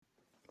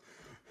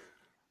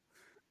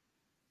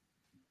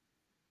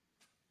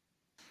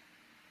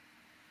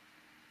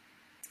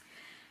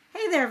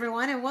Hey there,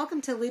 everyone, and welcome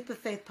to Leap of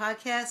Faith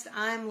podcast.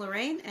 I'm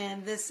Lorraine,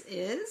 and this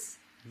is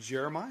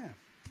Jeremiah.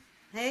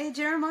 Hey,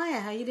 Jeremiah.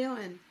 How you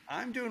doing?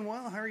 I'm doing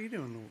well. How are you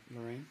doing,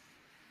 Lorraine?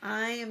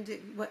 I am.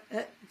 What?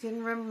 Didn't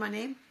remember my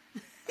name?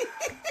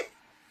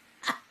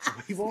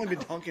 We've only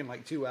been talking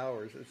like 2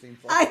 hours. It seems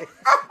I like.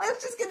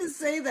 was just gonna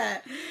say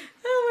that.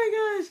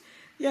 Oh my gosh!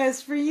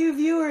 Yes, for you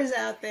viewers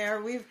out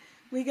there,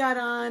 we got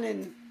on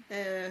and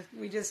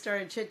we just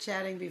started chit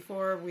chatting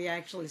before we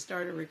actually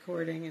started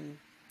recording, and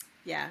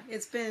yeah,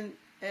 it's been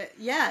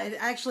it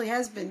actually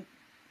has been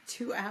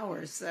 2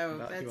 hours. So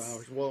About that's 2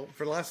 hours. Well,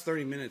 for the last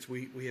 30 minutes,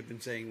 we have been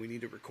saying we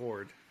need to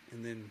record,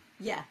 and then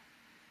yeah.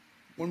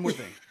 one more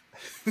thing.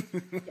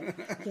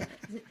 Yeah.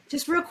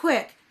 Just real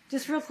quick.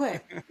 So,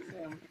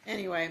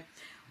 anyway,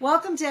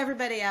 welcome to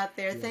everybody out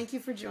there. Thank you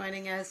for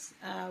joining us.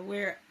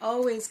 We're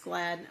always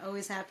glad and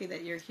always happy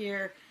that you're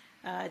here,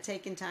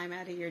 taking time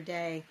out of your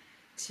day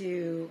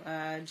to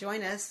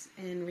join us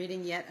in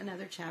reading yet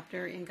another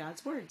chapter in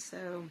God's Word.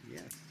 So,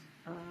 Yes.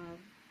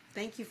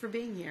 thank you for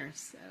being here.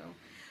 So,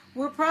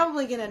 we're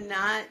probably going to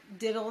not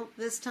diddle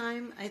this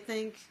time, I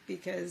think,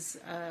 because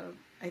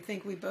I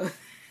think we both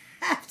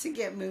have to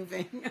get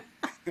moving.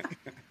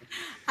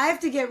 I have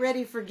to get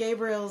ready for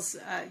Gabriel's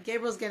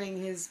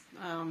getting his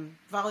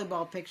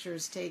volleyball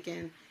pictures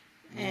taken,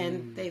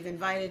 and they've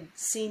invited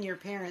senior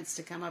parents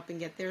to come up and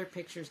get their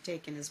pictures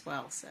taken as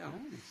well. So,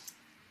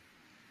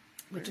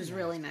 which is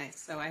really nice.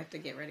 So I have to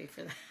get ready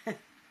for that.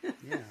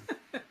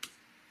 Yeah.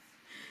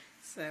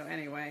 So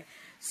anyway,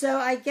 so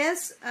I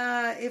guess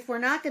if we're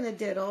not going to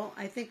diddle,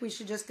 I think we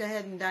should just go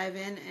ahead and dive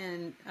in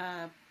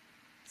and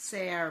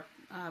say our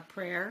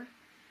prayer.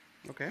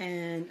 Okay.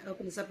 And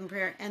open us up in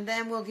prayer. And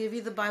then we'll give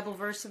you the Bible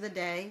verse of the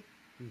day.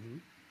 Mm-hmm.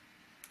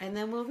 And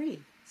then we'll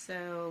read.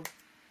 So,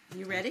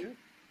 you ready?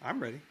 I'm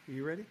ready. Are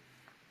you ready?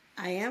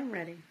 I am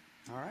ready.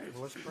 All right.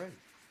 Well, let's pray.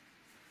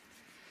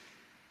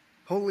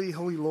 Holy,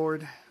 holy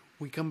Lord,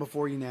 we come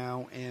before you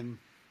now, and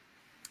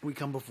we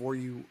come before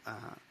you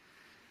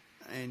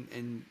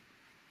and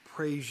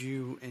praise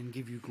you and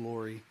give you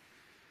glory.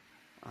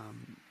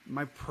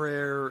 My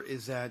prayer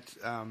is that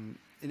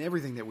in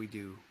everything that we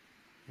do,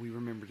 we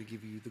remember to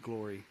give you the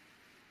glory,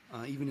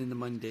 even in the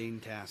mundane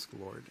task,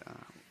 Lord.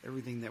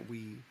 Everything that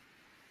we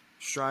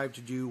strive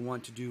to do,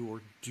 want to do,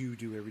 or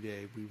do every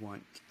day, we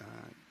want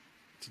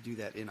to do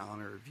that in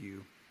honor of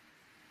you,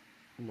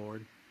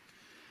 Lord.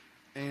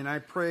 And I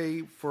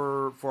pray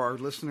for our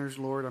listeners,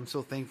 Lord. I'm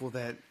so thankful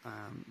that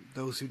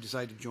those who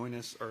decide to join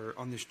us are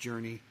on this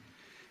journey.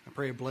 I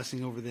pray a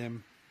blessing over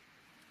them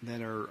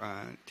that are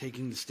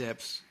taking the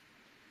steps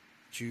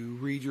to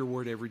read your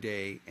word every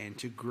day and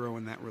to grow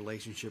in that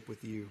relationship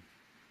with you,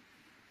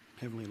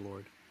 Heavenly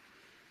Lord.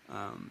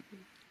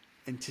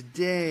 And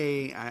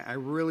today, I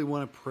really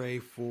want to pray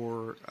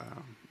for,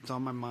 it's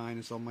on my mind,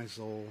 it's on my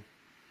soul,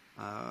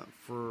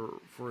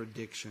 for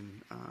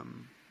addiction.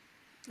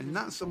 And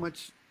not so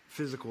much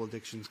physical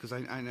addictions, because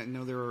I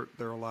know there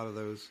are a lot of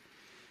those,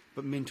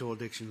 but mental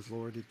addictions,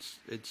 Lord.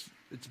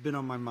 It's been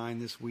on my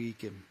mind this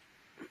week, and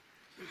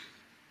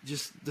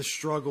just the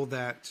struggle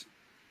that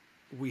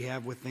we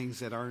have with things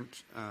that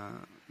aren't,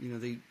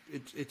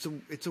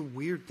 it's a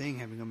weird thing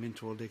having a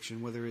mental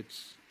addiction, whether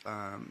it's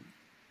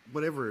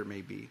whatever it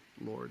may be,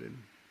 Lord.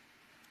 And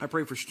I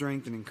pray for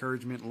strength and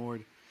encouragement,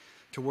 Lord,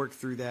 to work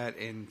through that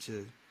and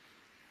to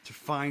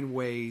find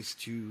ways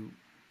to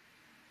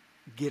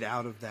get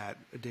out of that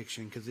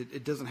addiction, because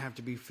it doesn't have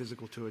to be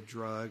physical to a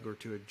drug or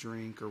to a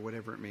drink or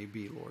whatever it may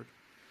be, Lord.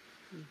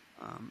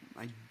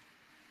 I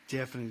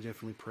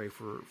definitely pray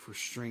for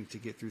strength to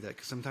get through that,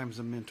 because sometimes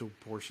the mental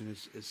portion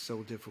is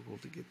so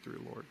difficult to get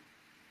through, Lord.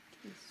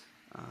 Yes.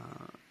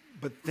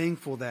 But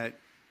thankful that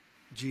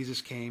Jesus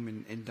came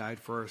and died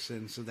for our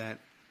sins so that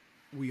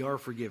we are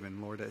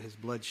forgiven, Lord, that his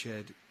blood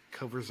shed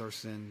covers our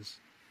sins,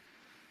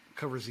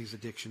 covers these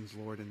addictions,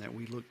 Lord, and that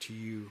we look to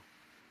you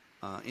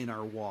in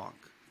our walk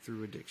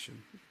through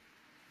addiction.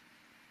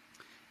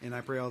 And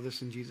I pray all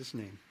this in Jesus'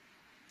 name.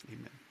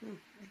 Amen.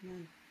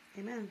 Amen.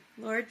 Amen.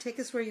 Lord, take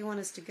us where you want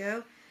us to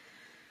go.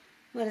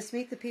 Let us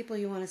meet the people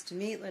you want us to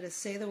meet. Let us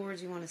say the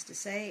words you want us to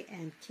say,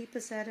 and keep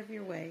us out of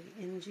your way.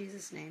 In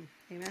Jesus' name.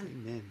 Amen.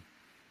 Amen.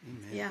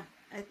 Amen. Yeah,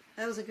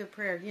 that was a good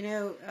prayer. You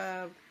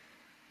know,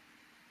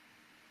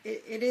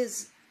 it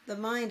is, the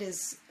mind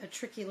is a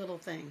tricky little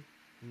thing.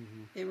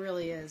 Mm-hmm. It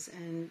really is.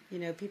 And, you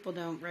know, people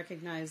don't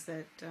recognize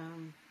that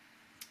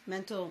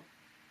mental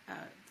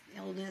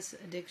illness,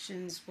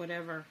 addictions,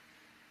 whatever,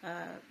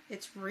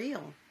 it's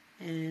real.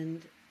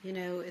 And, you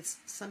know, it's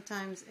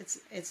sometimes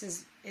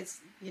it's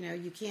you know,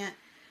 you can't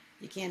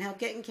help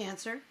getting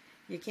cancer.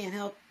 You can't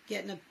help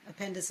getting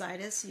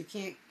appendicitis. You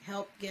can't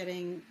help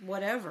getting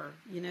whatever,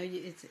 you know,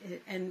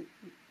 and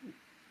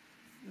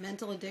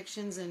mental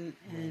addictions and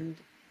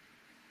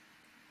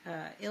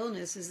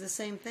illness is the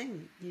same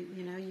thing.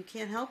 You know, you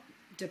can't help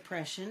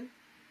depression.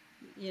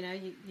 You know,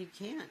 you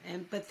can't.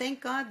 But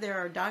thank God there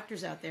are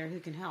doctors out there who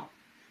can help.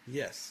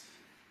 Yes.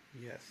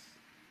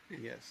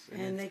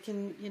 And they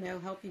can, you know,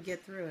 help you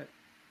get through it.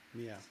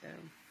 Yeah.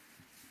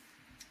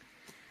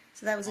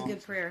 So that was a Awesome.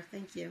 good prayer.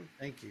 Thank you.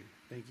 Thank you.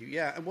 Thank you.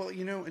 Yeah, well,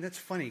 and it's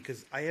funny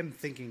because I am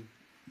thinking,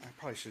 I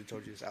probably should have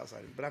told you this outside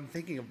of it, but I'm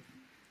thinking of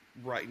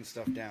writing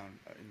stuff down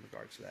in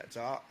regards to that.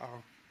 So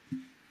I'll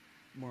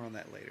more on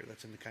that later.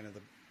 That's in the kind of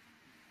the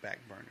back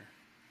burner.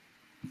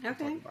 We'll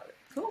Okay. talk about it.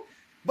 Cool.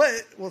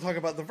 But we'll talk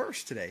about the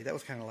verse today. That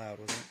was kind of loud,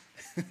 wasn't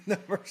it? The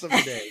verse of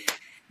the day.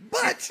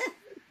 But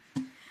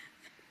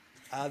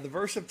the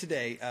verse of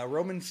today,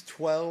 Romans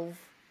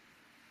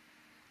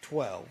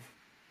 12:12.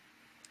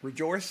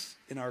 Rejoice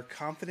in our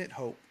confident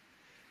hope.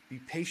 Be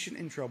patient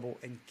in trouble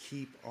and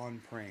keep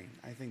on praying.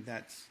 I think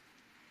that's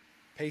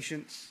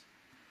patience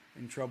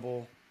in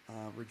trouble,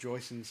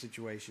 rejoice in the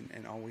situation,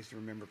 and always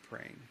remember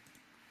praying.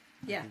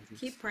 Yeah.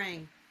 Keep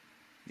praying.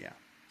 Yeah.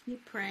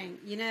 Keep praying.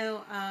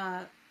 Y'all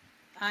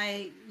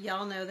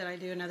know that I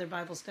do another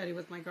Bible study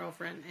with my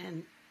girlfriend,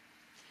 and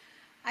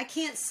I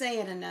can't say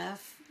it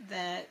enough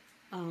that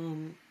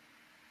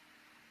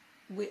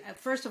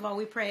first of all,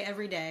 we pray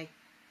every day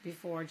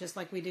before, just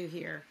like we do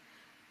here.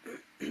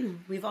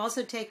 We've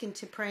also taken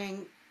to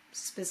praying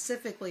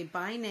specifically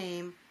by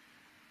name,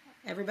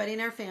 everybody in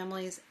our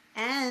families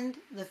and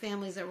the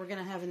families that we're going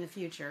to have in the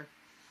future.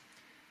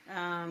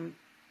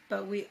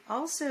 But we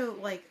also,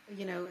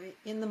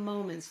 in the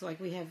moments, like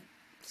we have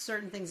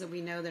certain things that we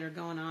know that are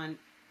going on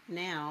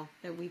now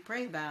that we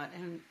pray about,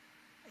 and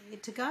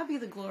to God be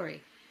the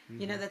glory.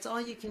 Mm-hmm. That's all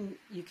you can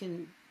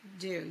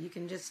do. You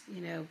can just,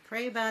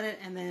 pray about it,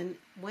 and then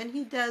when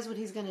He does what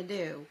He's going to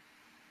do,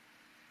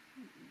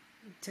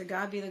 to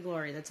God be the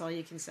glory. That's all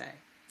you can say.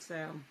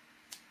 So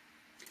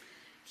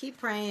keep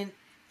praying,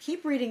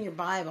 keep reading your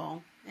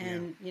Bible,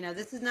 and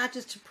this is not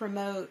just to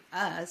promote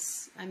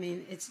us. I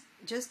mean, it's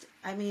just,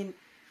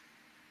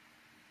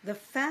 the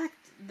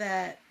fact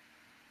that,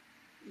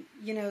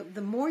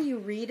 the more you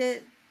read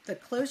it, the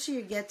closer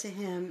you get to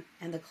Him,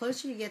 and the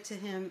closer you get to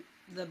Him,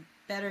 the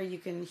better you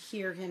can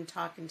hear Him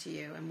talking to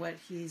you and what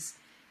He's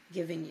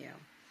giving you.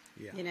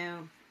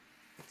 Yeah.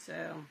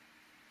 So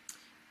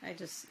I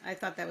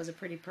thought that was a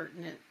pretty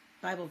pertinent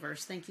Bible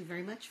verse. Thank you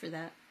very much for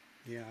that.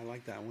 Yeah, I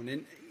like that one.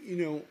 And,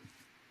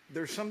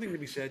 there's something to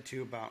be said,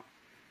 too, about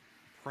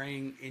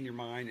praying in your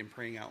mind and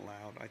praying out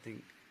loud. I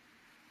think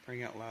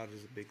praying out loud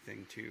is a big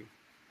thing, too.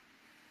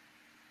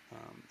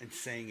 And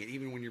saying it,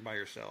 even when you're by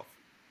yourself,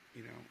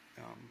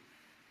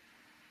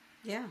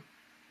 Yeah.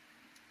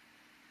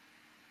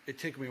 It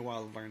took me a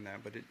while to learn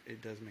that, but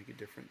it does make a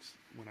difference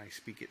when I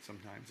speak it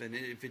sometimes. And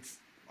if it's,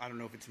 I don't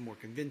know if it's more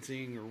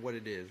convincing or what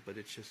it is, but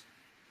it's just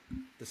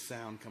the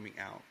sound coming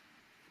out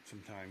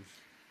sometimes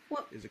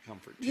is a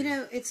comfort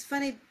too. It's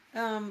funny.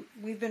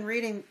 We've been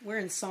reading, we're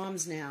in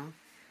Psalms now,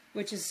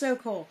 which is so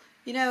cool.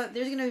 There's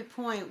going to be a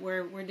point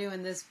where we're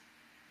doing this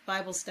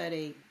Bible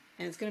study,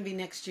 and it's going to be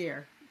next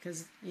year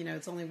because,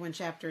 it's only one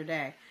chapter a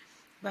day.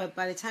 But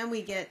by the time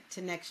we get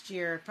to next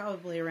year,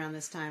 probably around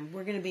this time,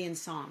 we're going to be in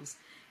Psalms.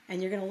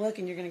 And you're going to look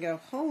and you're going to go,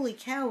 holy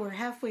cow, we're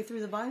halfway through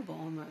the Bible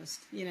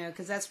almost.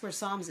 Because that's where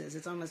Psalms is.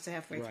 It's almost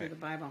halfway through the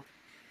Bible.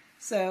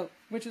 So,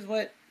 which is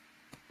what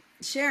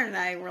Sharon and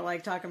I were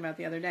talking about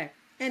the other day.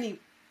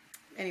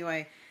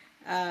 Anyway,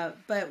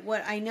 but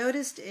what I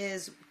noticed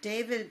is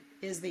David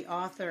is the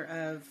author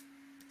of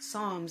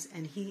Psalms,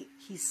 and he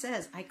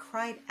says, I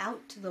cried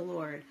out to the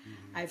Lord.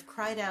 Mm-hmm. I've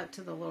cried out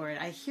to the Lord.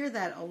 I hear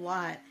that a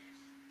lot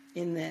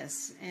in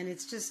this, and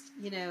it's just,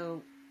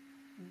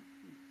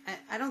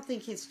 I don't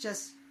think it's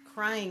just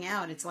crying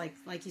out. It's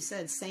like you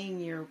said, saying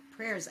your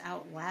prayers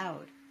out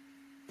loud.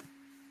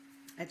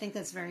 I think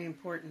that's very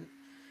important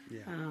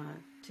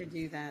to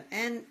do that.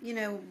 And,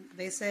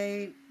 they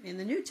say in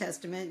the New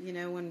Testament,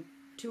 when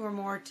two or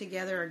more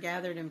together are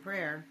gathered in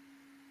prayer,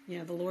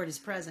 the Lord is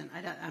present.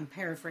 I'm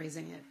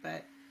paraphrasing it,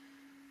 but,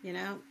 you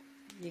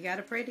got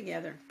to pray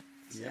together.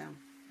 So.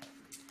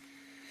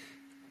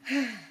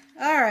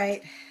 All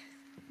right.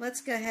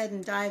 Let's go ahead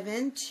and dive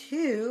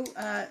into,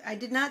 I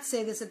did not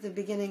say this at the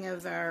beginning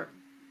of our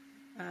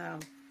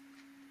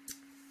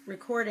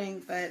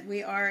recording, but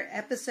we are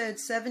episode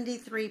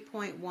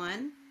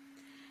 73.1,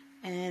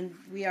 and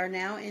we are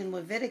now in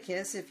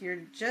Leviticus. If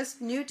you're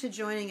just new to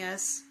joining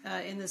us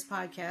in this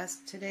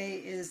podcast, today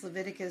is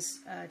Leviticus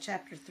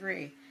chapter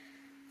 3.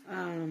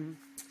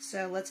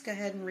 So let's go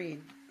ahead and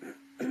read.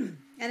 And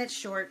it's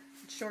short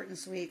and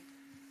sweet.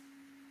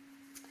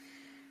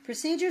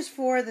 Procedures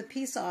for the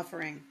peace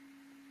offering.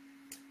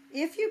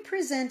 If you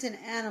present an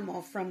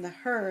animal from the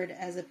herd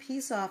as a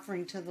peace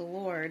offering to the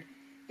Lord,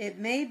 it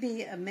may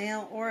be a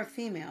male or a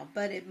female,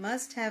 but it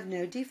must have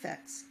no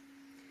defects.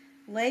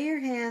 Lay your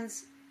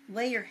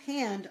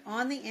hand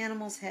on the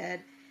animal's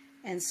head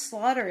and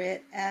slaughter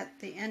it at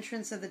the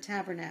entrance of the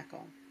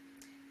tabernacle.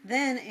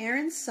 Then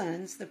Aaron's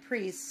sons, the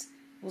priests,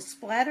 will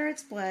splatter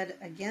its blood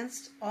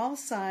against all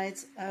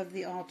sides of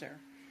the altar.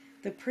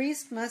 The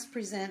priest must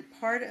present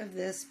part of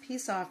this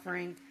peace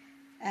offering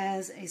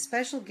as a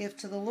special gift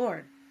to the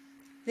Lord.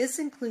 This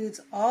includes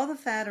all the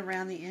fat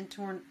around the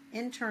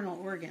internal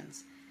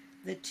organs,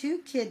 the 2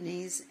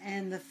 kidneys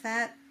and the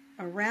fat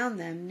around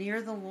them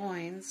near the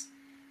loins,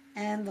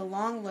 and the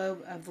long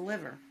lobe of the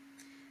liver.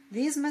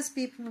 These must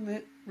be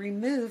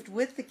removed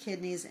with the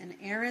kidneys, and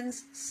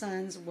Aaron's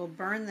sons will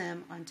burn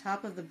them on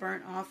top of the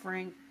burnt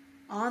offering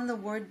on the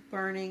wood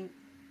burning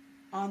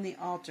on the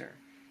altar.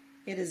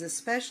 It is a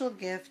special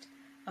gift,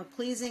 a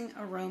pleasing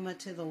aroma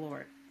to the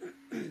Lord.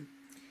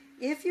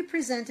 If you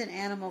present an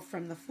animal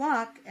from the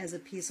flock as a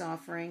peace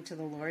offering to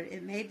the Lord,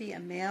 it may be a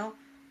male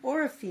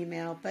or a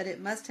female, but it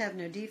must have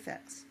no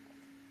defects.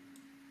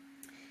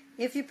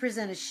 If you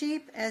present a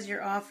sheep as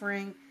your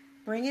offering,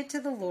 bring it to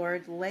the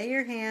Lord, lay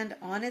your hand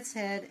on its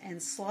head,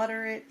 and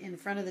slaughter it in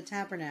front of the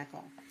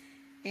tabernacle.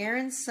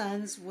 Aaron's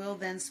sons will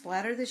then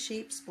splatter the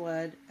sheep's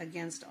blood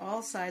against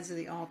all sides of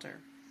the altar.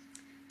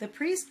 The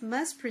priest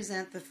must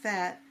present the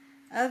fat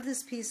of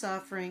this peace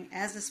offering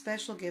as a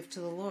special gift to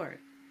the Lord.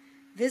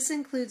 This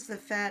includes the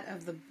fat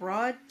of the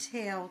broad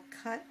tail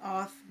cut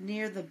off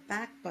near the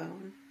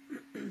backbone,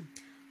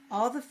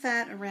 all the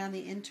fat around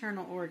the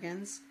internal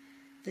organs,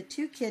 the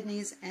 2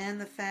 kidneys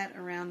and the fat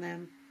around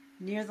them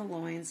near the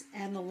loins,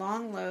 and the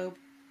long lobe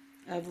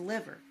of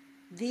liver.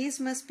 These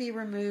must be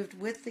removed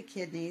with the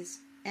kidneys,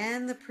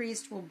 and the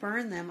priest will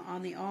burn them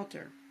on the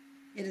altar.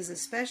 It is a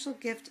special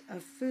gift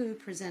of food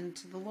presented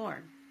to the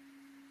Lord.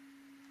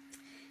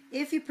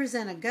 If you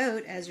present a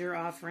goat as your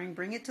offering,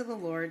 bring it to the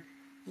Lord,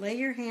 lay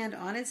your hand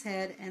on its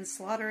head, and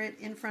slaughter it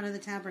in front of the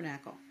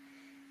tabernacle.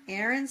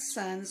 Aaron's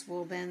sons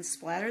will then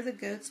splatter the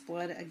goat's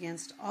blood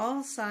against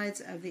all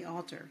sides of the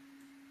altar.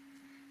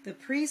 The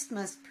priest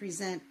must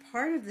present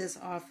part of this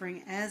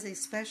offering as a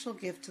special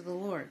gift to the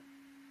Lord.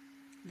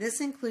 This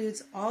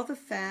includes all the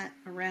fat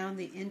around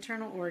the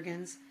internal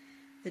organs,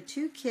 the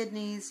 2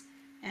 kidneys,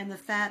 and the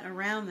fat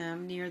around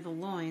them near the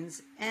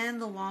loins,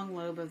 and the long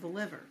lobe of the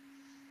liver.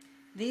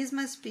 These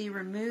must be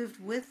removed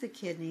with the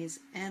kidneys,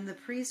 and the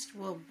priest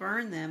will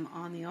burn them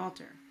on the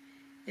altar.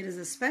 It is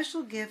a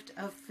special gift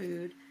of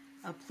food,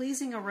 a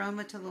pleasing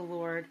aroma to the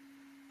Lord.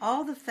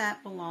 All the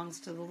fat belongs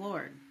to the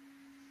Lord.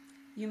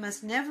 You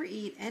must never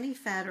eat any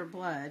fat or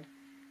blood.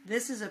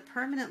 This is a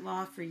permanent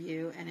law for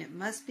you, and it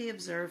must be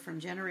observed from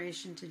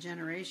generation to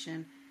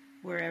generation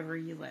wherever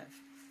you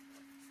live.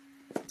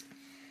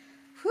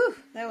 Whew,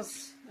 that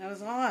was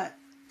a lot.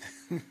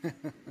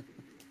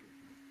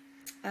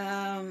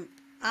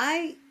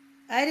 I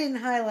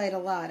didn't highlight a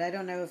lot. I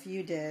don't know if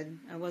you did.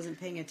 I wasn't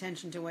paying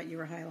attention to what you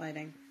were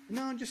highlighting.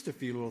 No, just a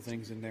few little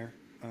things in there.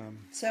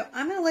 So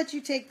I'm going to let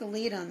you take the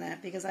lead on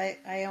that because I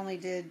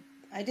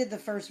did the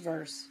first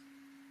verse.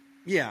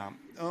 Yeah.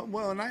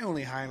 Well, and I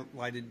only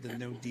highlighted the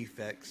no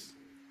defects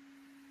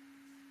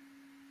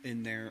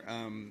in there.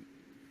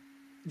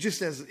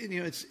 Just as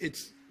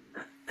it's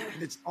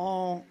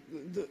all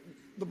the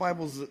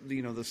Bible's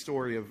the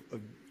story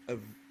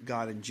of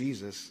God and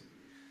Jesus,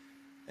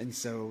 and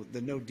so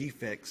the no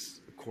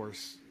defects, of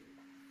course,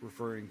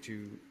 referring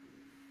to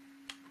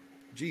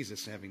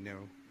Jesus having no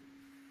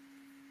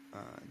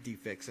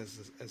defects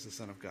as the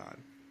Son of God.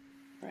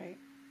 Right.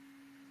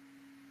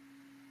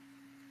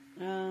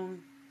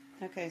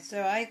 Okay,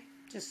 so I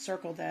just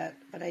circled that,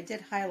 but I did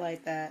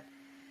highlight that.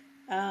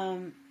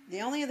 The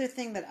only other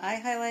thing that I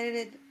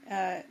highlighted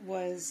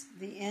was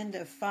the end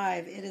of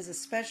 5. It is a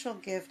special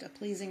gift, a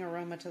pleasing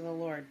aroma to the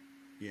Lord.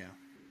 Yeah.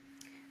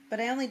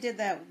 But I only did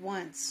that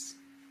once.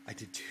 I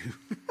did too.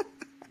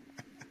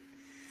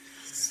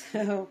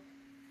 So,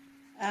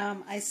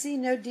 I see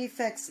no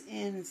defects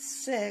in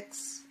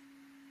 6.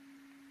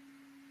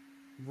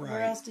 Right.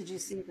 Where else did you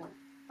see that?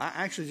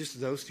 Actually,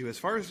 just those two. As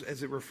far as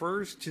it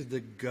refers to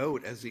the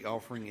goat as the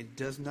offering, it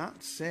does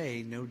not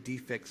say no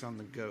defects on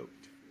the goat.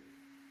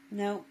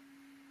 No.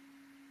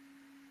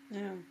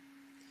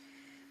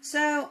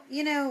 So,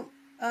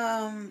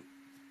 I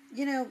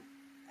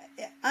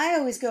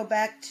always go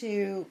back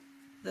to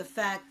the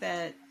fact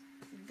that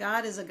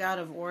God is a God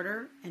of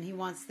order, and He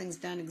wants things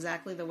done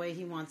exactly the way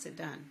He wants it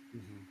done.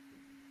 Mm-hmm.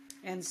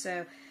 And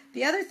so,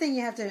 the other thing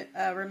you have to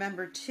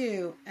remember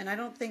too, and I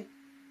don't think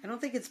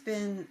it's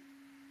been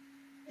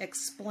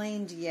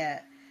explained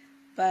yet,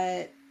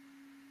 but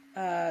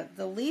the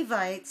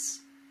Levite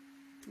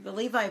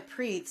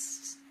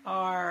priests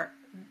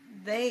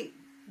they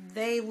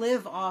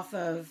live off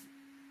of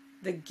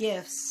the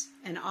gifts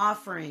and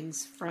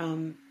offerings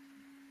from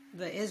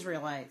the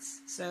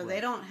Israelites. So right.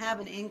 They don't have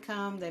an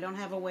income, they don't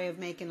have a way of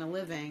making a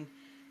living.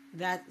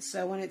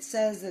 So when it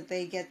says that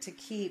they get to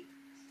keep,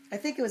 I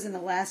think it was in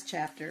the last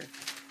chapter,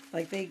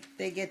 like they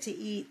get to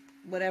eat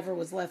whatever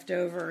was left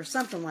over or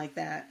something like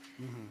that.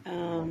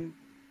 Mm-hmm.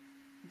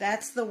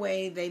 That's the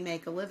way they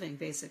make a living,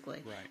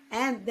 basically. Right.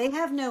 And they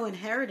have no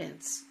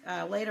inheritance.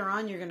 Later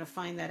on, you're going to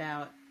find that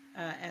out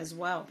as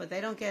well. But they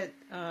don't get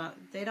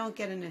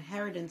an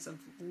inheritance of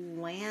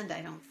land,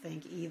 I don't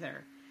think,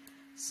 either.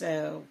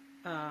 So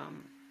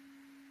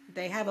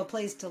they have a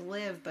place to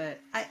live,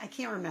 but I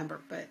can't remember.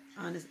 But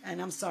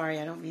and I'm sorry,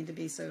 I don't mean to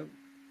be so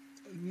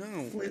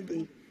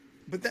flippy.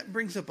 But that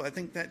brings up, I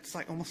think that's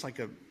almost like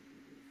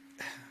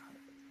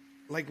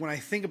when I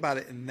think about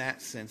it in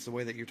that sense, the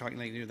way that you're talking,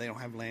 they don't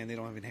have land, they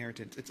don't have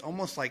inheritance. It's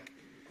almost like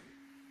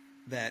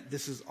that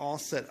this is all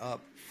set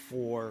up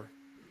for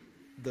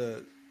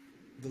the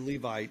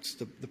Levites,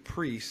 the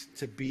priests,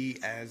 to be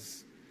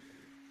as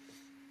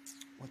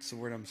what's the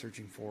word I'm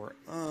searching for?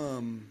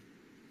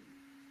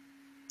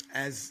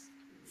 As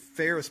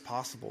fair as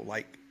possible,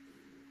 like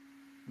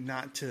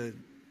not to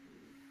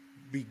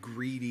be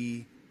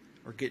greedy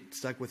or get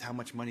stuck with how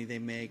much money they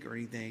make or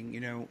anything.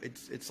 You know,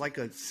 it's like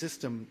a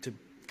system to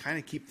kind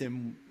of keep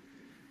them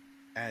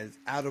as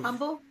out of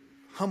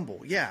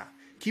humble. Yeah.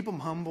 Keep them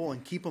humble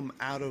and keep them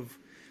out of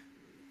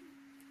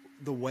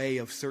the way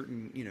of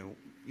certain,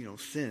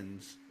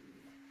 sins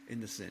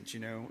in the sense,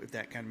 if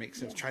that kind of makes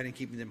sense. Yeah. Try to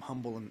keep them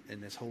humble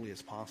and as holy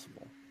as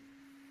possible.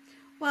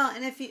 Well,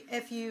 and if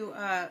you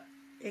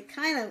it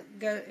kind of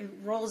it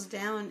rolls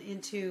down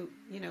into,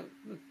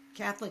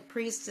 Catholic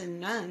priests and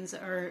nuns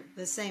are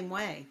the same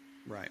way.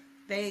 Right.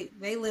 They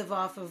live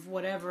off of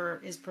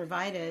whatever is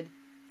provided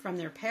from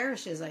their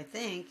parishes, I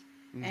think,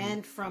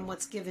 and from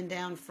what's given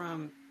down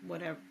from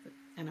whatever,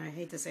 and I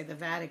hate to say the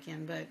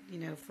Vatican, but,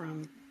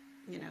 from,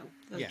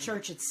 the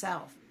church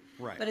itself.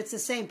 Right. But it's the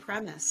same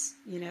premise.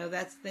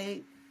 That's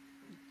they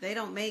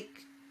don't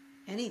make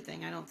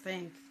anything, I don't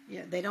think.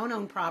 Yeah, they don't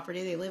own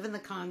property. They live in the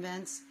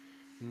convents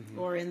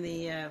or in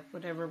the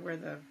whatever where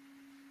the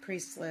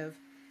priests live.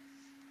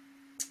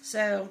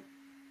 So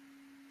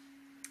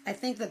I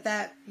think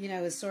that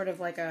is sort of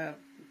like a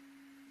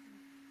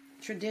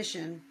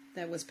tradition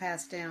that was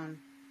passed down.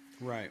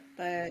 Right.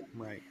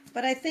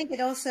 But I think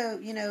it also,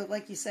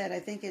 like you said, I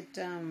think it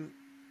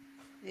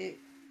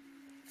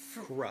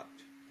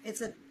corrupt.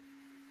 It's a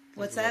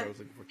what's that? I was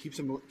looking for.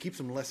 Keeps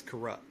them less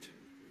corrupt,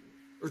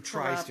 or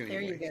tries to.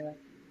 Anyway. There you go.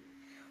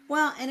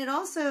 Well, and it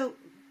also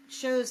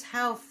shows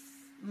how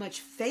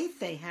much faith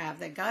they have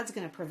that God's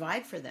going to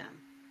provide for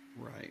them.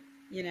 Right.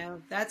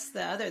 That's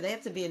the other. They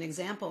have to be an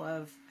example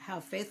of how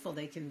faithful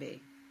they can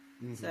be.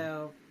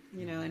 So,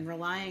 and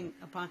relying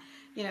upon,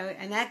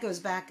 and that goes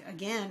back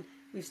again.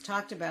 We've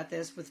talked about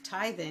this with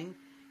tithing.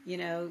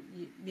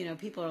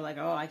 People are like,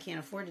 "Oh, I can't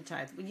afford to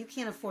tithe." Well, you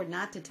can't afford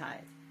not to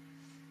tithe.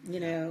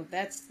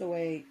 That's the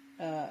way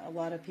a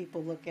lot of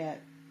people look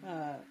at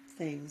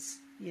things.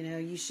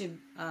 You should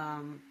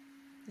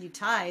you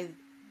tithe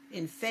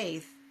in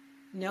faith,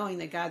 knowing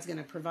that God's going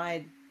to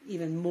provide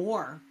even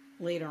more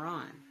later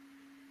on.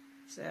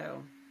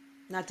 So,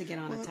 not to get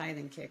on a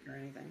tithing kick or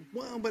anything.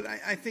 Well, but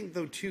I think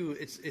though too,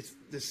 it's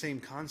the same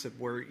concept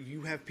where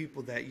you have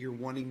people that you're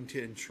wanting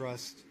to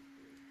entrust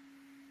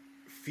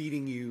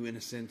feeding you, in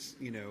a sense,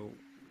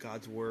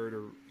 God's word,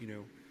 or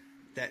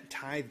that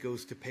tithe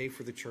goes to pay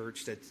for the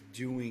church that's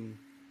doing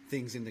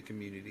things in the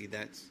community,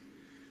 that's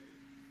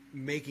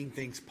making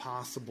things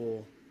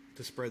possible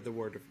to spread the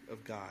word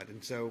of God.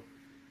 And so,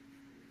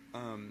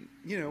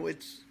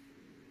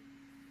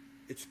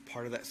 it's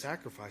part of that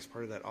sacrifice,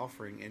 part of that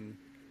offering, and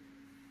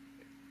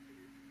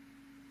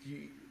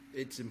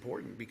it's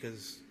important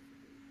because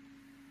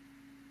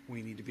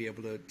we need to be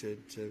able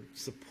to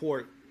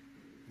support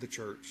the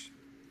church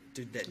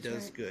that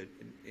does good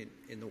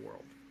in the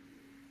world.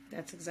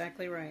 That's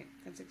exactly right.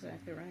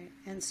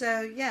 And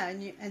so,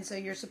 so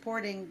you're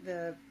supporting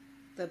the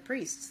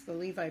priests, the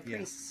Levi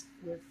priests,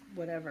 with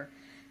whatever.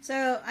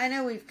 So I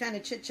know we've kind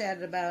of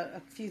chit-chatted about a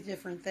few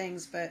different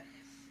things, but,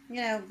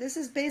 this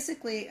is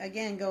basically,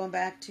 again, going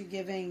back to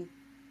giving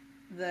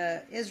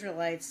the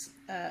Israelites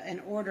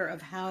an order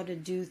of how to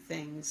do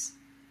things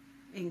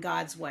in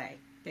God's way,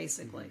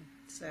 basically.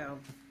 So,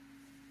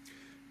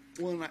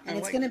 well, and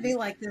it's going to be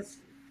like this.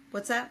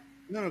 What's that?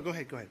 No, go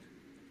ahead.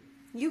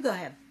 You go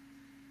ahead.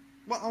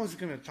 Well, I was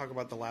going to talk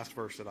about the last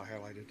verse that I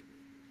highlighted.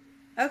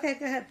 Okay,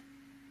 go ahead.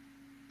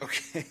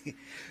 Okay.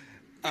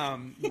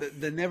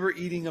 The never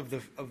eating of the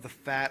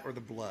fat or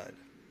the blood,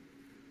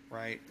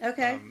 right?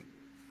 Okay.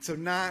 So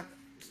not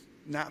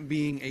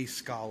being a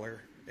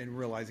scholar and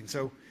realizing.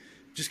 So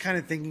just kind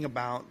of thinking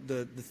about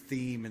the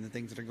theme and the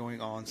things that are going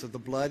on. So the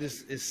blood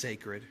is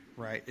sacred,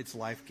 right? It's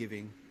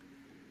life-giving.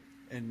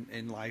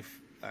 And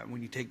life,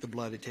 when you take the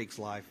blood, it takes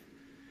life.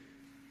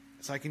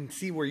 So I can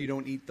see where you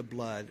don't eat the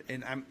blood.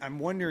 And I'm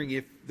wondering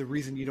if the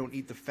reason you don't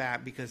eat the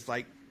fat, because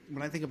like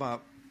when I think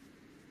about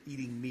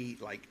eating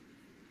meat, like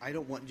I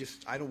don't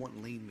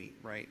want lean meat,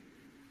 right?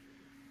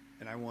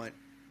 And I want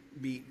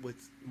meat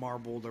with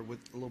marbled or with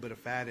a little bit of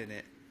fat in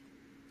it.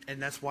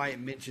 And that's why it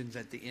mentions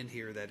at the end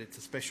here that it's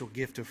a special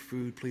gift of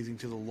food pleasing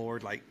to the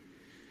Lord. Like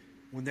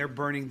when they're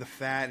burning the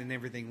fat and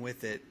everything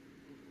with it,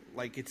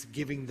 like it's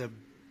giving the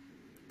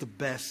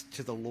best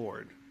to the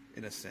Lord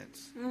in a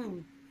sense.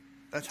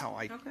 That's how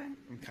I'm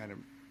kind of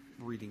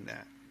reading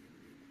that.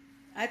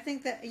 I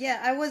think that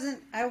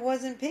I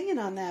wasn't pinging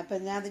on that,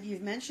 but now that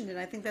you've mentioned it,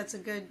 I think that's a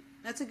good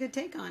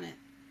take on it.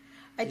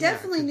 I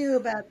definitely knew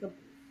about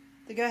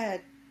the go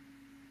ahead.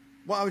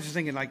 Well, I was just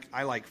thinking, like,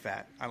 I like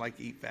fat. I like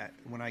to eat fat.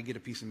 When I get a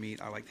piece of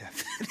meat, I like to have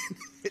fat in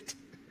it.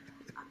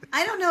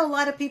 I don't know a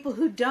lot of people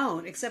who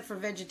don't, except for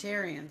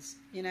vegetarians.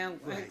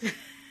 Right.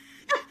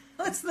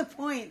 What's the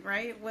point,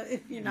 right?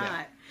 If you're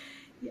not.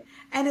 Yeah.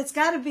 And it's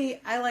got to be,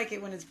 I like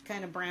it when it's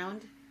kind of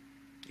browned.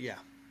 Yeah.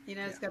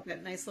 It's got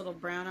that nice little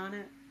brown on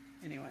it.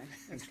 Anyway,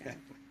 that's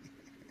exactly.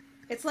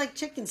 It's like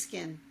chicken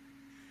skin.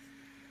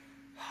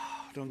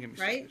 Don't get me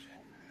started. Right?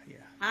 Yeah.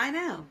 I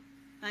know.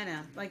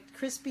 Like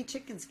crispy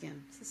chicken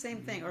skin. It's the same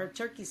thing. Or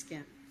turkey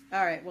skin.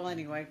 All right. Well,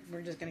 anyway,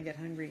 we're just going to get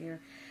hungry here.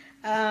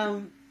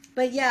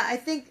 But yeah, I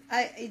think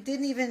it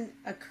didn't even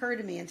occur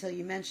to me until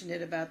you mentioned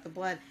it about the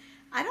blood.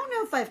 I don't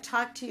know if I've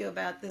talked to you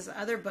about this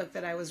other book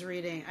that I was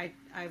reading.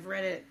 I've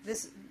read it.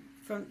 This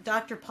from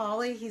Dr.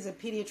 Pauly. He's a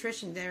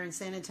pediatrician there in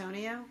San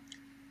Antonio.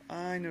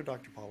 I know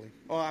Dr. Pauly.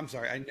 Oh, I'm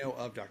sorry. I know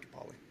of Dr.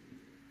 Pauly.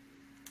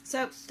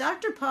 So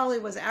Dr.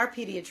 Pauly was our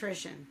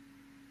pediatrician.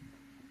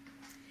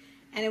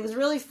 And it was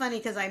really funny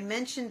because I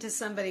mentioned to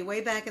somebody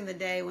way back in the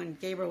day when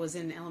Gabriel was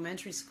in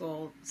elementary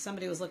school,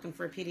 somebody was looking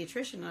for a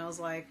pediatrician. And I was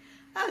like,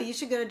 oh, you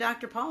should go to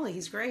Dr. Pauly.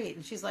 He's great.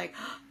 And she's like,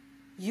 oh,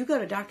 you go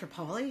to Dr.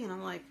 Pauly? And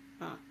I'm like,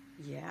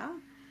 yeah.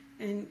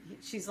 And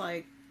she's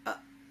like,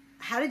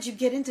 how did you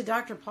get into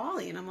Dr.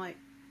 Pauly? And I'm like,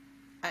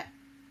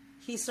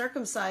 he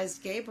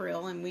circumcised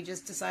Gabriel, and we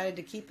just decided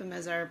to keep him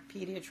as our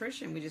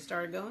pediatrician. We just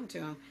started going to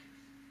him.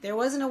 There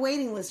wasn't a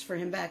waiting list for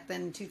him back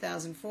then in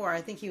 2004.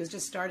 I think he was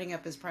just starting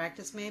up his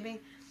practice, maybe.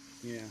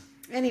 Yeah.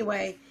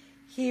 Anyway,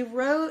 he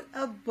wrote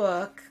a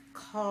book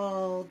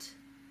called...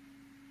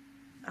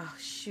 Oh,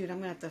 shoot, I'm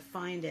going to have to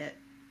find it.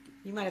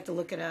 You might have to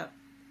look it up.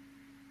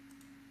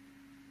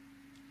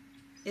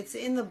 It's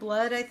in the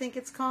Blood, I think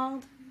it's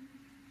called.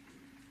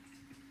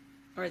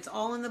 Or It's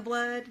All in the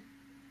Blood.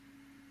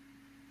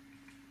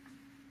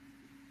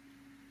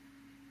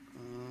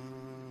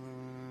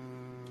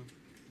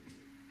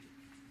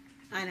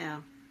 I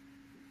know.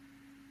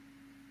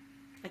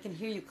 I can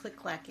hear you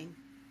click-clacking.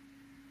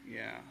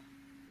 Yeah.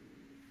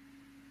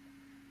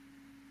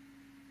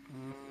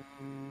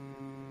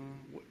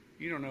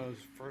 You don't know his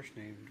first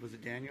name. Was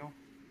it Daniel?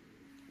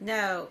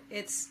 No,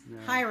 it's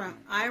Hiram.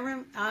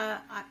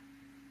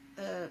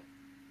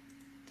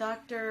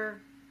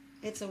 Dr.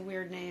 It's a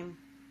weird name.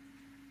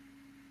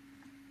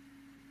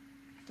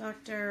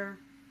 Dr.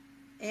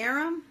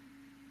 Aram?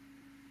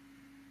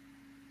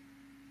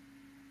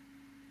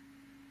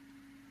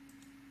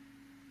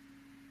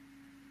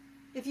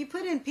 If you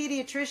put in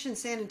pediatrician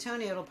San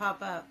Antonio, it'll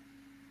pop up.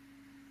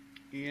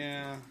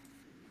 Yeah.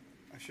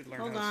 I should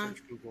learn Hold how on. to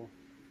search Google.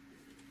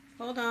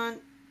 Hold on.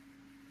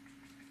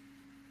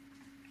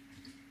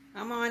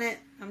 I'm on it.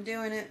 I'm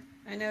doing it.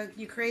 I know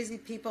you crazy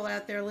people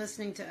out there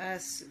listening to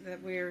us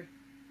that we're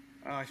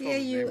I spelled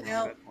his name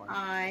wrong. That's why.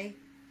 P-A-U-L-I.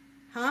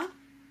 Huh?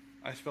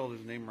 I spelled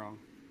his name wrong.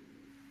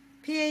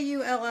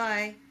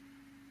 P-A-U-L-I.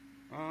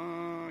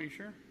 You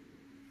sure?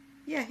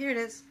 Yeah, here it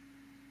is.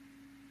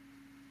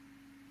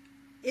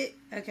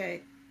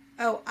 Okay.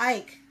 Oh,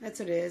 Ike.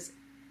 That's what it is.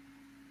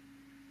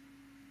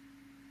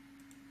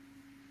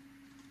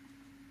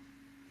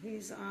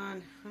 He's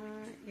on.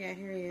 Yeah,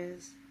 here he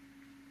is.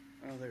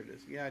 Oh, there it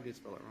is. Yeah, I did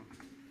spell it wrong.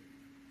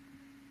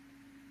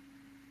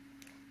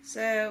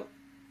 So,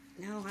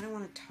 no, I don't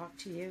want to talk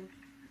to you.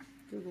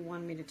 Google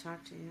wanted me to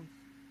talk to you.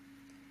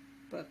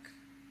 Book.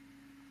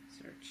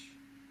 Search.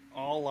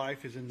 All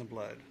life is in the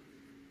blood.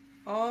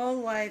 All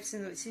life's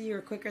in the... See, you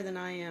were quicker than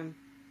I am.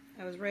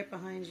 I was right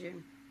behind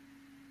you.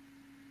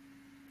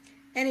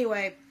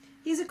 Anyway,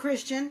 he's a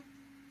Christian.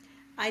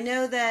 I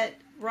know that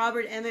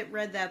Robert Emmett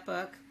read that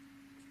book.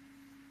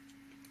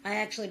 I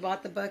actually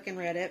bought the book and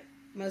read it.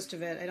 Most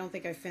of it. I don't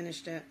think I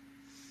finished it.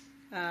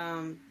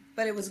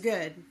 But it was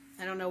good.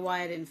 I don't know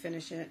why I didn't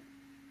finish it.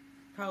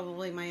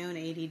 Probably my own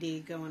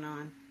ADD going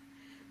on.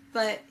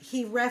 But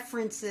he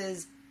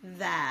references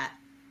that,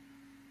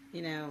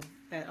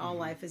 that all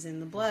life is in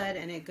the blood,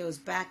 and it goes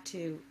back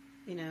to,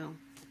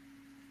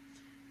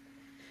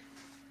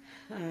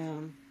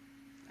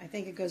 I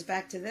think it goes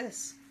back to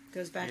this. It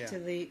goes back to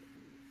the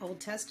Old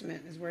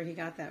Testament is where he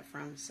got that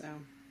from. So,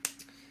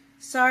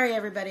 sorry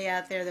everybody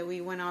out there that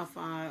we went off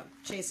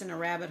chasing a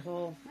rabbit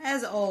hole.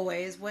 As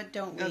always, what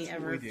don't we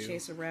ever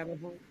chase a rabbit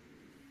hole?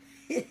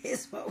 It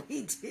is what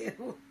we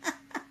do.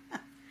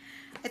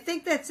 I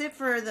think that's it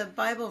for the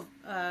Bible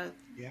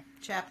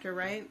chapter,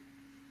 right?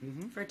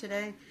 Mm-hmm. For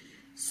today.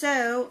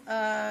 So,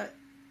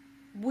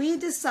 we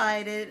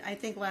decided, I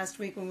think last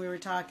week when we were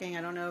talking,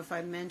 I don't know if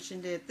I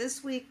mentioned it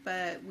this week,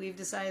 but we've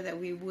decided that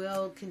we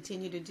will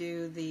continue to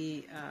do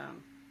the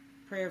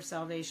prayer of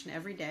salvation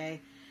every day.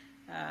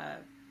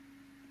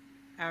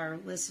 Our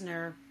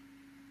listener,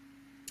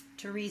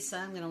 Teresa,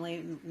 I'm going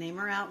to name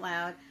her out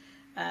loud.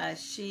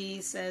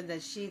 She said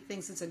that she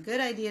thinks it's a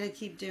good idea to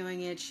keep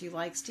doing it. She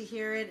likes to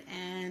hear it,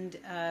 and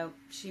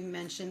she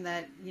mentioned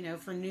that,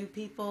 for new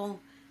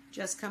people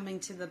just coming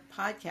to the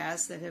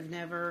podcast that have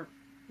never,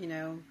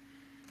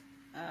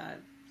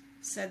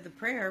 said the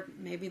prayer,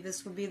 maybe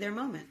this would be their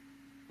moment.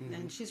 Mm-hmm.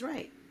 And she's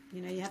right.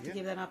 You have to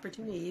give that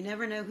opportunity. You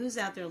never know who's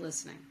out there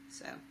listening.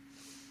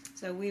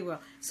 So we will.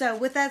 So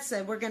with that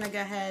said, we're going to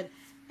go ahead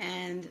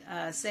and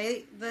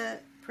say the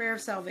prayer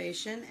of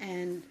salvation.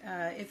 And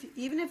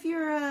if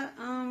you're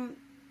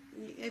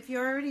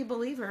already a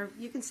believer,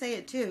 you can say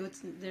it too.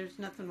 There's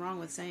nothing wrong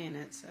with saying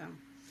it. So,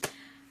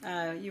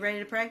 you ready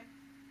to pray?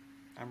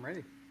 I'm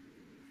ready.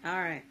 All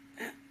right.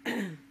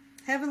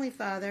 Heavenly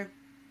Father,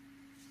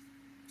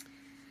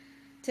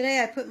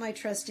 today I put my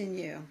trust in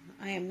you.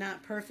 I am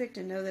not perfect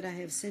and know that I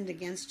have sinned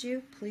against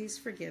you. Please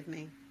forgive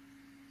me.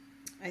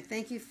 I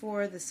thank you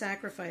for the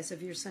sacrifice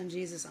of your Son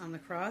Jesus on the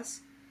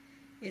cross.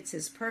 It's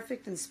his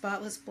perfect and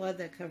spotless blood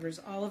that covers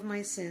all of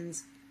my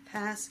sins,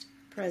 past,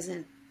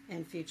 present,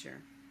 and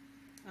future.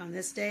 On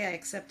this day, I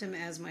accept him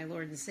as my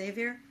Lord and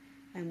Savior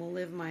and will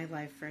live my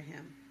life for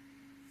him.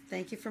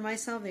 Thank you for my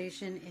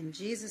salvation. In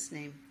Jesus'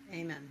 name,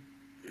 amen.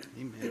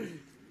 Amen.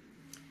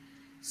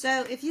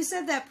 So if you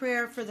said that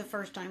prayer for the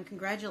first time,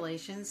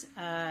 congratulations.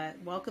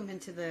 Welcome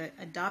into the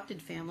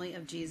adopted family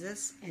of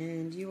Jesus,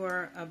 and you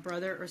are a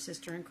brother or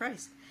sister in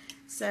Christ.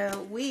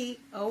 So we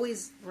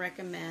always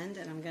recommend,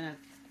 and I'm going to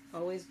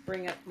always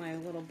bring up my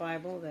little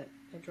Bible that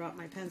I dropped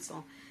my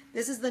pencil.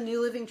 This is the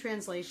New Living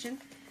Translation.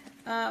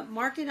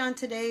 Mark it on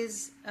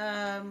today's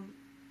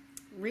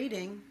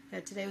reading,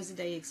 that today was the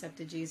day you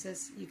accepted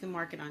Jesus. You can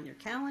mark it on your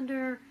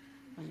calendar,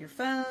 on your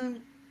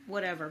phone,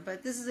 whatever.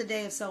 But this is a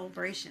day of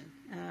celebration.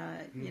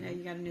 You know,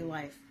 you got a new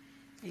life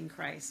in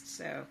Christ.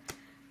 So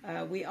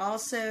we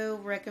also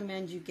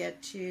recommend you get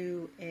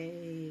to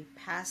a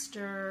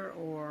pastor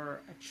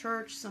or a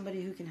church,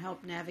 somebody who can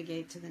help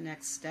navigate to the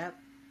next step,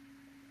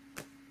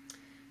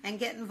 and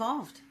get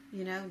involved.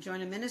 You know,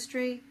 join a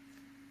ministry,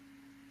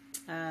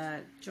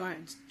 join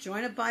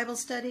a Bible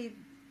study,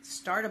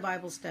 start a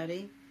Bible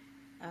study.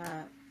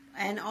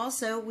 And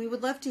also, we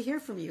would love to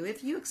hear from you.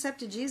 If you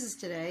accepted Jesus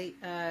today,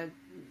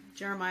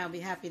 Jeremiah will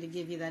be happy to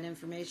give you that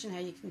information, how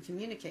you can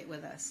communicate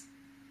with us.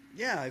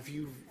 Yeah, if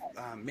you've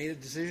made a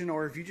decision,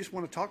 or if you just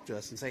want to talk to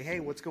us and say, hey,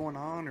 what's going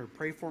on, or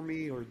pray for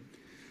me, or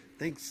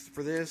thanks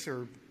for this,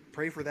 or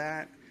pray for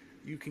that,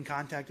 you can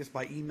contact us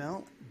by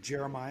email,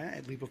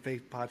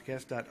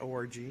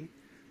 jeremiah@leapoffaithpodcast.org,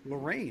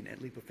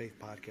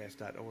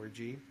 Lorraine@leapoffaithpodcast.org.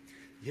 You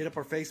hit up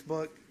our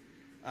Facebook,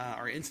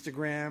 our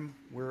Instagram.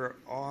 We're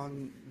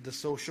on the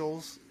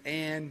socials.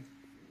 And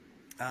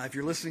if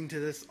you're listening to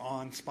this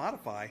on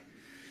Spotify,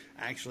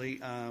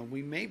 actually,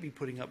 we may be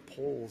putting up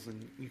polls,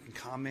 and you can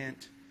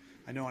comment.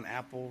 I know on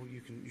Apple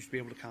you should be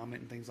able to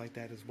comment and things like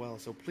that as well.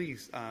 So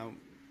please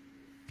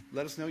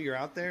let us know you're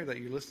out there, that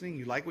you're listening,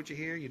 you like what you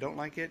hear, you don't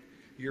like it,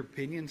 your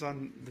opinions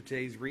on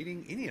today's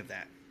reading, any of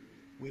that.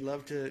 We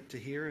love to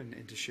hear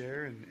and to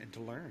share and to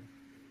learn.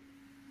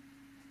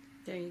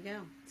 There you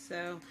go.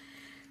 So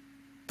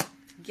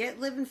get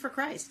living for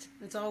Christ.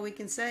 That's all we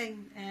can say.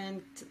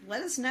 And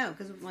let us know,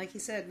 because like he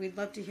said, we'd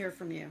love to hear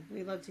from you.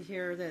 We'd love to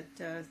hear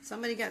that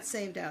somebody got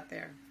saved out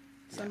there.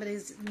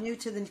 Somebody's new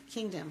to the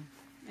kingdom,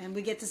 and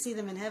we get to see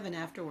them in heaven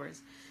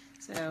afterwards.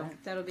 So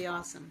right. That'll be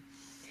awesome.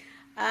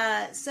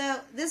 So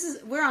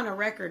we're on a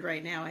record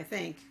right now, I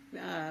think,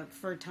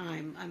 for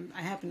time.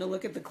 I happen to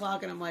look at the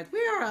clock and I'm like, we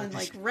are on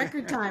like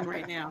record time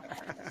right now.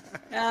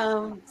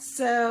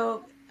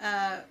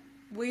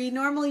 We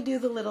normally do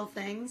the little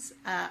things.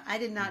 I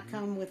did not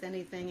come with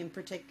anything in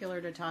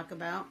particular to talk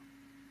about.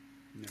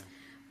 No.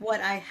 What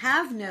I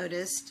have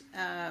noticed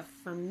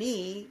for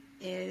me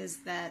is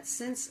that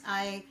since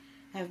I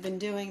have been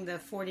doing the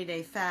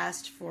 40-day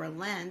fast for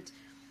Lent,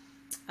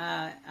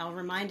 I'll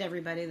remind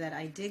everybody that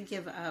I did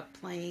give up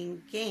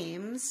playing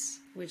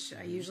games, which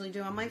I usually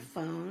do on my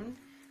phone.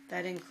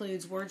 That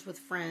includes Words with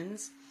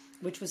Friends,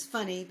 which was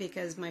funny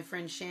because my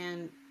friend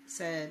Shan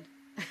said,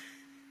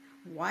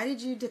 why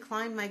did you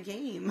decline my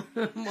game?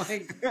 I'm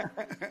like,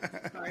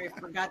 sorry, I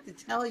forgot to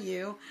tell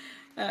you.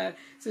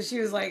 So she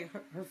was like,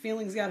 her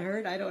feelings got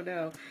hurt. I don't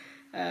know.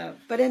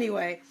 But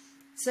anyway,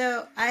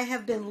 so I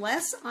have been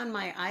less on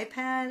my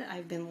iPad.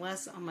 I've been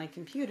less on my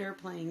computer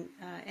playing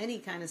any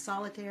kind of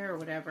solitaire or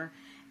whatever.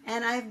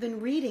 And I've been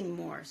reading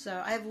more.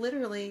 So I've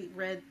literally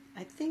read,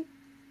 I think,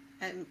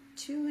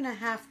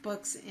 2.5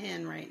 books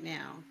in right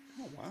now.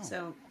 Oh, wow.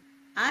 So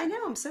I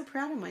know, I'm so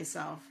proud of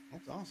myself.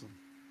 That's awesome.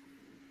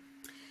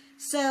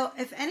 So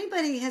if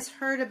anybody has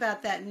heard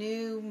about that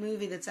new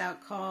movie that's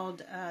out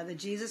called The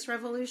Jesus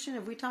Revolution,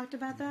 have we talked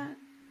about that?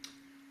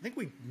 I think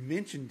we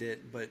mentioned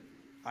it, but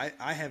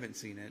I haven't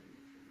seen it.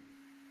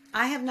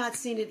 I have not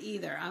seen it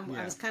either. I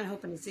was kind of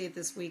hoping to see it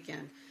this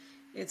weekend.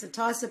 It's a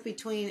toss-up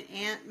between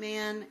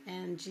Ant-Man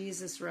and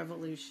Jesus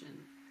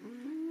Revolution.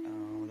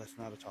 Oh, that's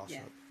not a toss-up.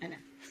 Yeah, I know.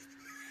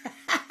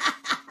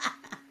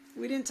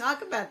 We didn't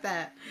talk about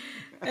that.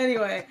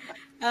 Anyway,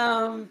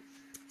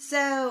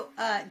 so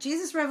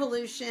Jesus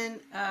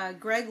Revolution,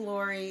 Greg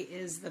Laurie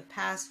is the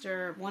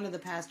pastor, one of the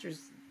pastors,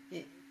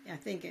 I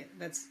think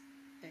that's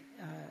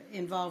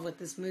involved with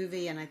this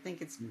movie, and I think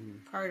it's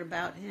part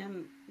about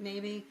him,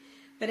 maybe.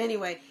 But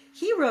anyway,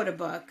 he wrote a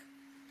book,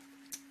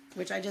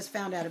 which I just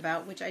found out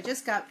about, which I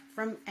just got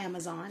from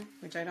Amazon,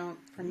 which I don't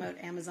promote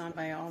Amazon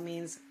by all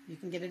means. You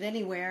can get it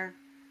anywhere,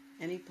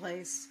 any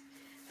place.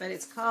 But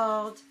it's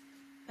called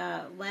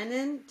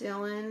Lennon,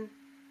 Dylan,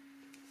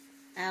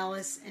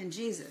 Alice, and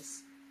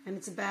Jesus. And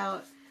it's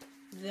about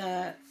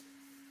the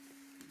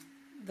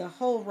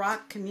whole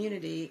rock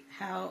community,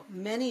 how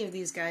many of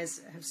these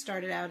guys have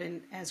started out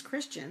as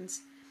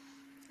Christians.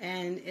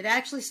 And it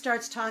actually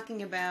starts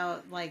talking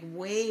about, like,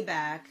 way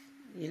back,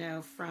 you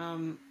know,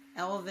 from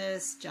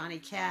Elvis, Johnny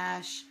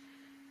Cash,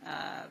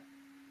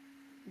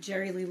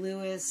 Jerry Lee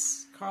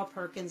Lewis, Carl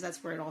Perkins.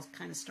 That's where it all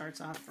kind of starts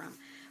off from.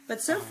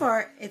 But so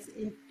far,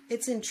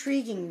 it's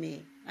intriguing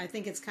me. I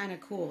think it's kind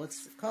of cool.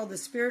 It's called The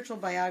Spiritual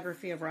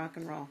Biography of Rock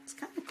and Roll. It's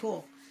kind of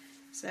cool.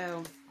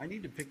 So I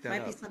need to pick that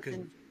might up. be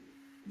something.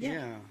 Yeah.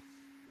 Yeah.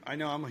 I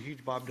know I'm a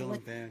huge Bob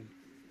Dylan fan.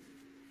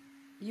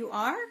 You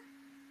are?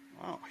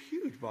 Oh,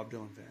 huge Bob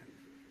Dylan fan.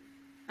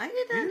 I did You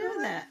not didn't know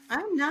know that.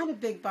 I'm not a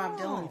big Bob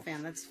Dylan Oh.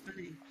 fan. That's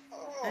funny.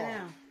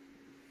 Oh.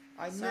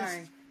 I know.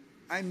 Sorry.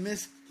 I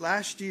missed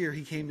last year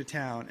he came to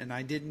town and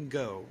I didn't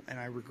go and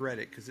I regret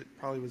it because it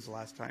probably was the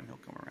last time he'll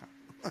come around.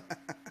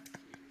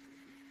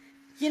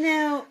 You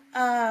know,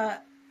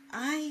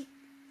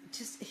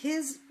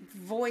 his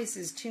voice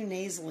is too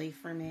nasally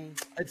for me.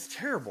 It's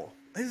terrible.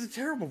 It's a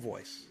terrible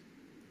voice.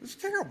 It's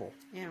terrible.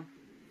 Yeah.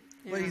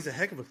 But he's a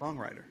heck of a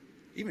songwriter.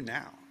 Even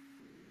now.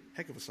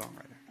 Heck of a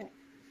songwriter.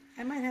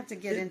 I might have to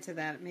get into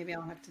that. Maybe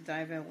I'll have to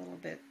dive in a little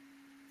bit.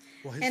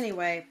 Well,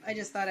 Anyway, I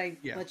just thought I'd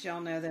let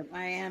y'all know that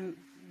I am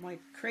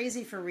like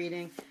crazy for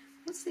reading.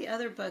 What's the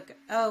other book?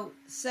 Oh,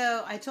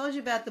 so I told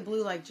you about the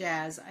Blue Like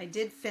Jazz. I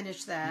did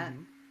finish that.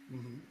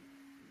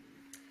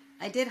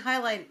 I did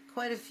highlight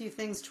quite a few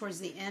things towards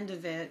the end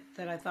of it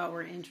that I thought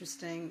were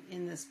interesting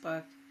in this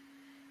book.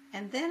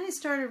 And then I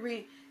started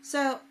reading.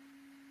 So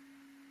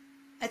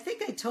I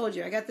think I told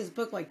you I got this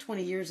book like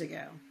 20 years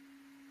ago.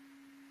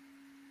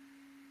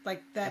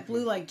 Like that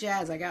Blue Like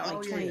Jazz I got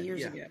like 20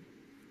 years ago.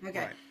 Okay.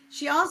 Right.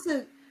 She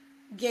also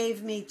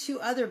gave me two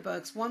other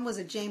books. One was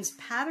a James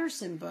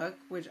Patterson book,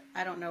 which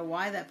I don't know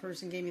why that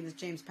person gave me this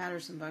James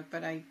Patterson book,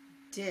 but I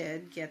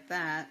did get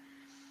that.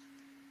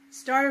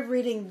 Started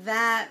reading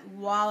that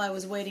while I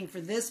was waiting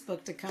for this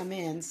book to come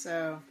in,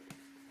 so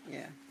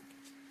yeah.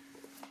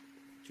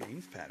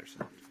 James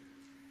Patterson.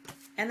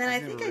 And then I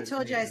think I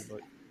told you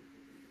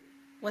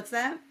What's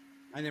that?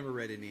 I never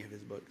read any of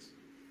his books.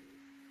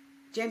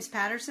 James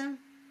Patterson?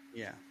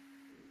 Yeah.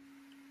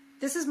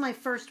 This is my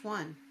first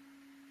one.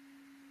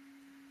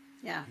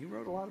 Yeah. He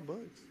wrote a lot of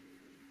books.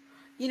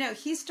 You know,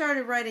 he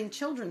started writing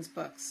children's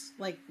books,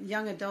 like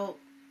young adult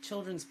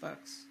children's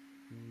books.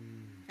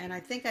 And I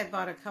think I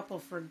bought a couple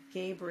for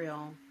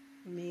Gabriel,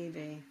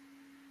 maybe.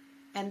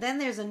 And then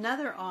there's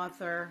another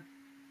author,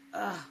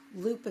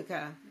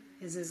 Lupica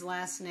is his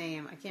last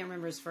name. I can't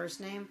remember his first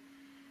name.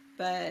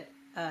 But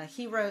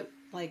he wrote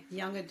like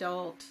young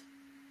adult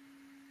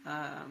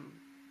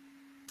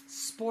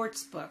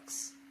sports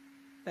books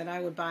that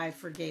I would buy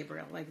for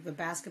Gabriel. Like the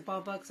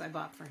basketball books I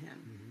bought for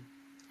him.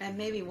 And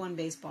maybe one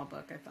baseball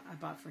book I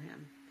bought for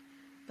him.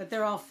 But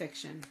they're all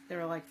fiction.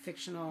 They're like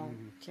fictional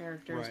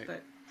characters. Right.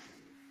 But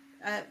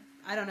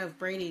I don't know if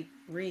Brady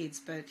reads,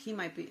 but he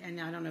might be. And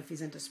I don't know if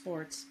he's into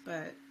sports,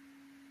 but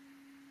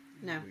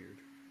no.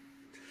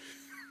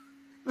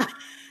 Weird.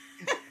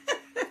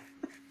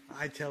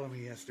 I tell him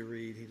he has to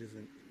read. He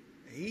doesn't.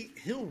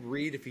 He'll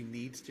read if he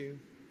needs to.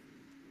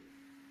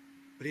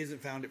 But he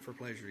hasn't found it for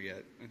pleasure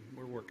yet. And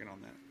we're working on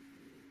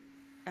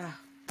that.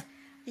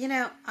 You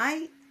know,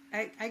 I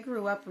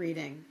grew up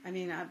reading. I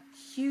mean, I'm a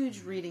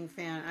huge reading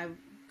fan. I'm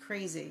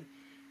crazy.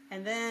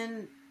 And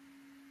then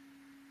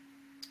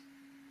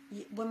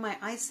when my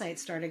eyesight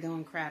started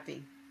going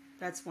crappy,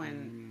 that's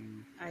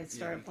when I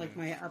started like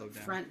my up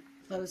front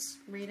close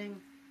reading.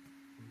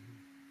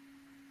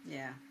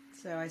 Yeah.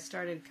 So I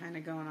started kind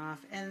of going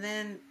off. And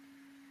then,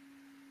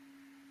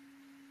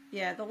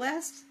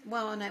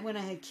 when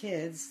I had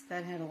kids,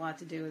 that had a lot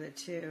to do with it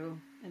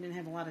too. I didn't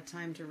have a lot of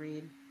time to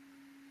read.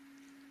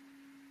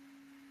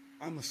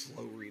 I'm a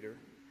slow reader,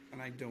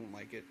 and I don't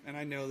like it. And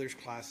I know there's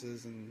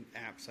classes and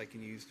apps I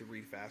can use to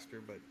read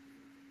faster, but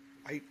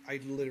I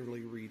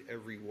literally read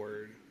every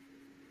word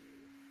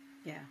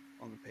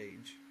on the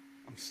page.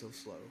 I'm so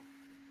slow.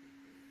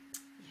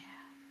 Yeah.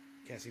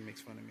 Cassie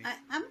makes fun of me.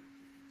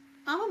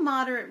 I'm a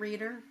moderate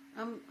reader.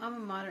 I'm a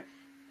moderate.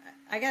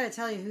 I got to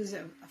tell you who's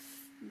a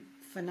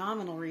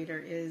phenomenal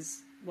reader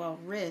is, well,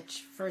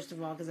 Rich, first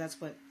of all, because that's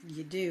what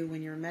you do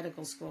when you're in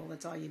medical school.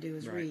 That's all you do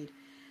is read.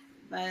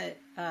 But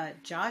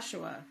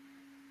Joshua,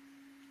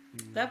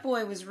 that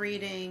boy was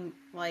reading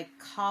like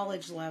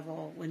college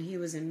level when he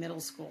was in middle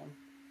school.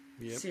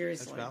 Yep,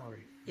 Seriously. That's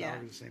Valerie. Yeah.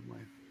 Valerie's the same way.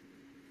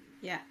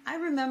 Yeah. I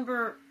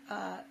remember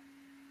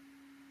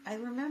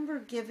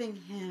giving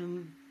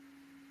him,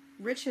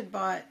 Rich had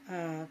bought,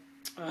 oh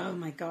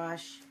my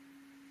gosh,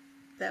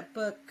 that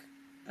book,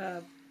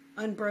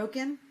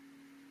 Unbroken,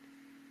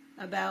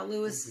 about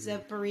Louis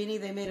Zamperini.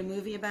 They made a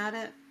movie about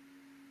it.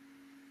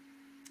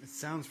 It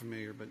sounds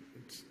familiar, but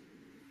it's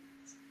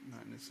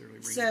not necessarily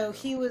ringing So a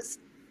bell.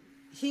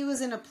 he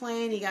was in a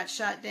plane. He got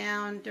shot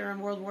down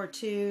during World War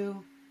II.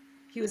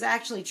 He was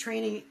actually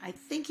training. I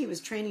think he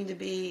was training to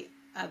be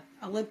an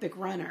Olympic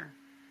runner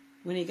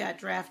when he got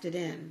drafted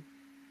in.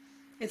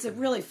 It's a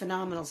really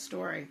phenomenal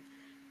story.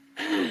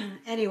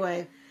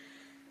 Anyway,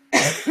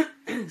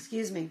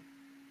 excuse me.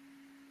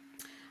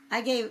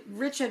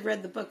 Rich had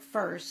read the book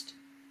first,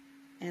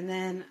 and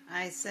then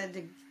I said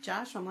to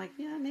Josh, I'm like,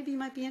 yeah, maybe you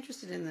might be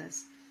interested in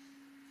this.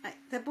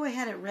 That boy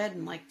had it read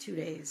in like 2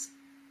 days.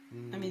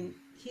 I mean,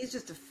 he's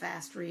just a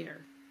fast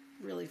reader.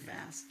 Really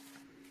fast.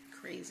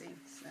 Crazy.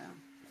 So.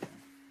 I'm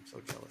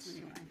so jealous.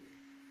 Anyway.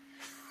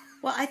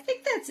 Well, I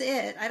think that's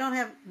it. I don't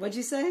have... What'd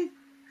you say?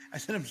 I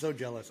said I'm so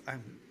jealous.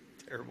 I'm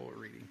terrible at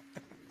reading.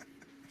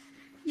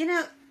 You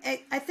know,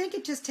 I think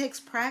it just takes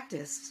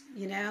practice,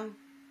 you know?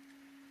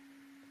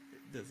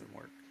 It doesn't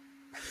work.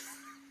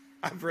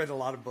 I've read a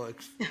lot of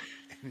books,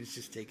 and it's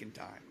just taking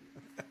time.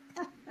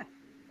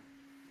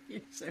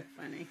 You're so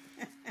funny.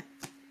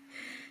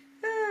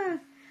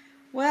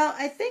 Well,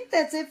 I think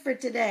that's it for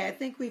today. I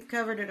think we've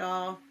covered it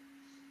all.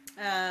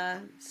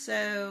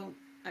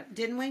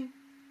 Didn't we?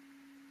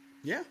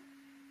 Yeah,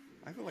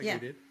 I feel like we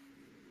did.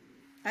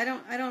 I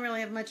don't really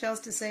have much else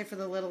to say for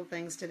the little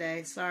things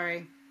today.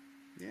 Sorry.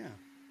 Yeah.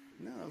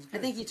 No, that was good.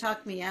 I think you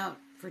talked me out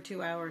for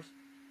 2 hours.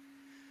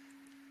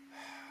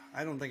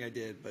 I don't think I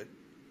did, but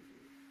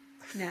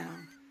No,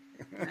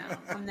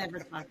 I'm never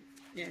talked.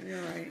 Yeah,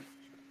 you're right.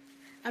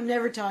 I'm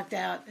never talked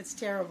out. It's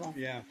terrible.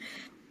 yeah.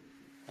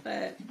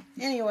 But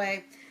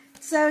anyway,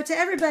 so to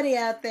everybody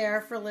out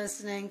there for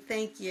listening,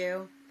 thank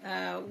you.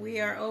 We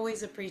are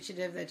always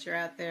appreciative that you're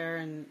out there,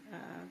 and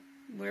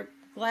we're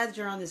glad that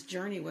you're on this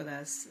journey with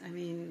us. I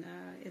mean,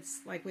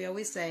 it's like we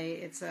always say,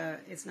 it's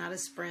not a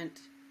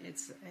sprint,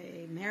 it's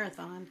a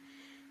marathon.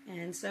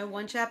 And so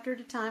one chapter at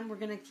a time, we're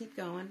going to keep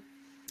going.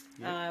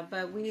 Yep.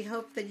 But we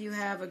hope that you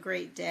have a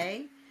great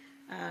day.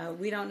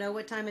 We don't know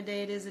what time of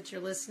day it is that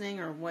you're listening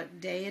or what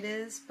day it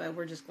is, but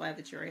we're just glad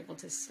that you're able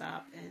to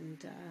stop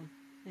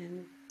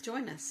and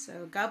join us.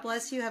 So God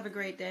bless you. Have a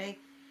great day.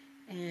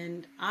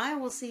 And I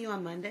will see you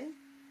on Monday.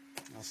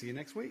 I'll see you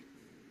next week.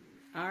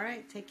 All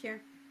right. Take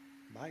care.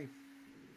 Bye.